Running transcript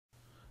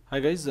Hi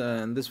guys,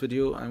 in this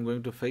video I'm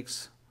going to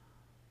fix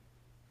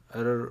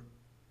error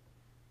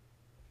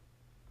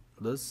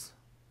this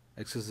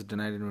access is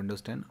denied in Windows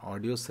 10.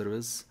 Audio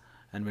service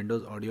and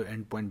Windows Audio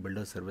Endpoint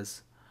Builder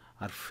service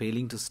are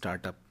failing to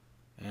start up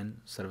in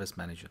Service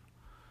Manager.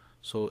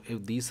 So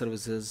if these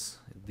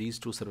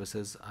two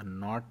services are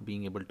not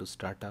being able to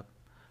start up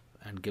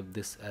and give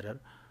this error,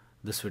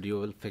 this video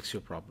will fix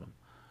your problem.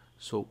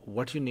 So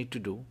what you need to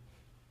do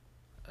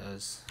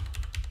is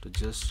to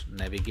just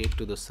navigate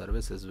to the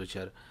services which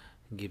are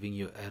giving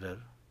you error.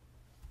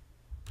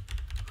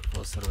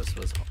 First service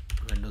was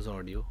Windows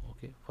Audio.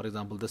 Okay, for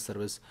example, this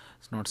service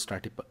is not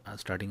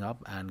starting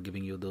up and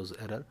giving you those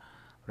error.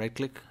 Right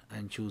click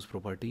and choose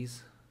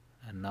properties,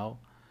 and now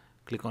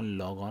click on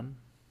log on.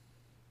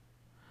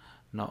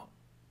 Now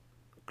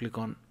click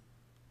on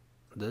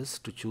this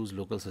to choose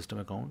local system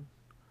account.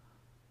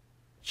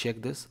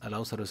 Check this,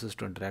 allow services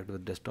to interact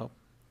with desktop.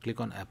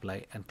 Click on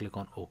apply and click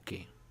on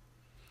OK,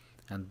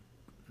 and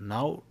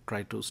now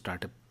try to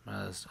start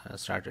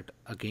it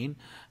again,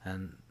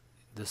 and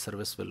this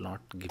service will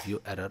not give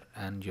you error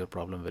and your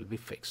problem will be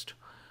fixed.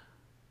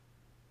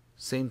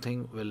 Same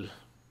thing will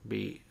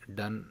be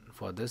done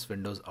for this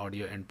Windows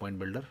Audio Endpoint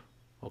Builder.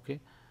 Okay,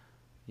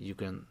 you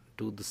can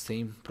do the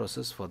same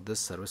process for this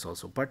service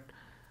also, but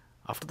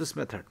after this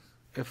method,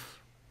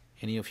 if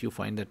any of you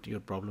find that your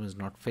problem is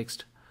not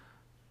fixed,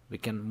 we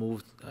can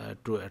move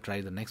to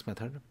try the next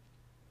method.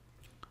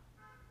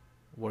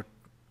 What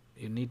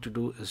you need to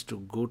do is to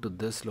go to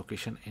this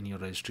location in your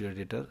registry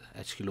editor: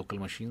 HK local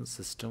machine,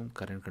 system,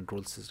 current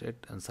control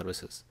set, and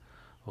services.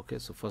 Okay,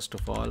 so first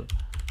of all,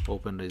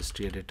 open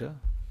registry editor.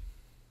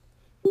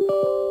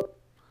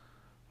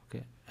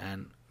 Okay,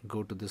 and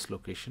go to this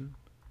location: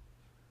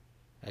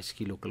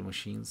 HK local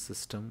machine,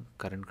 system,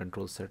 current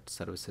control set,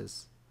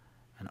 services,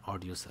 and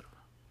audio server.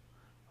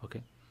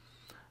 Okay,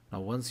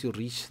 now once you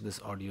reach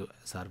this audio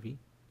SRV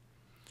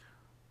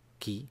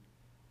key,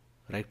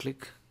 right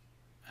click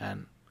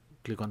and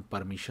click on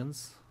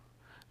permissions.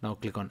 Now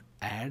click on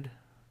add.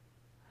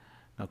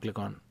 Now click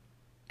on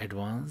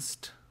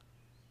advanced.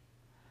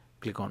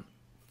 Click on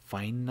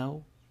find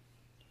now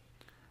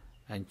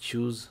and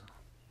choose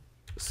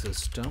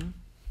system.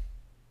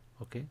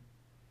 Okay,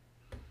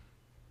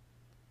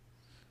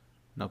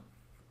 now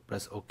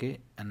press OK,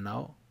 and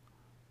now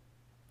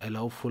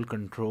allow full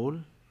control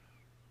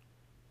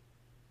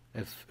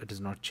if it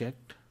is not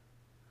checked,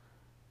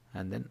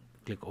 and then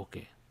click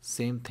OK.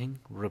 Same thing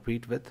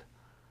repeat with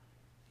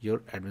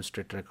your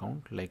administrator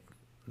account like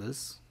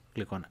this.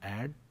 Click on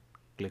add,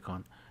 click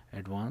on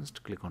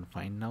advanced, click on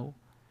find now,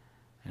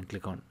 and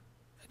click on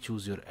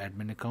choose your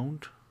admin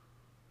account.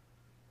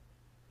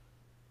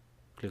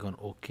 Click on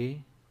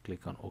OK,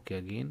 click on OK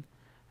again,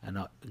 and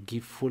now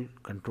give full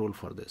control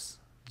for this.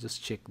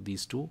 Just check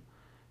these two,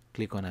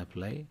 click on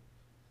apply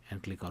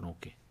and click on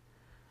OK,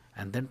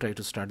 and then try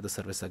to start the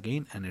service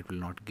again and it will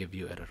not give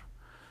you error.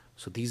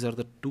 So these are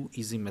the two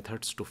easy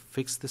methods to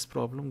fix this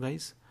problem,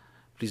 guys.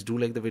 Please do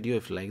like the video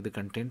if you like the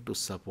content to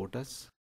support us.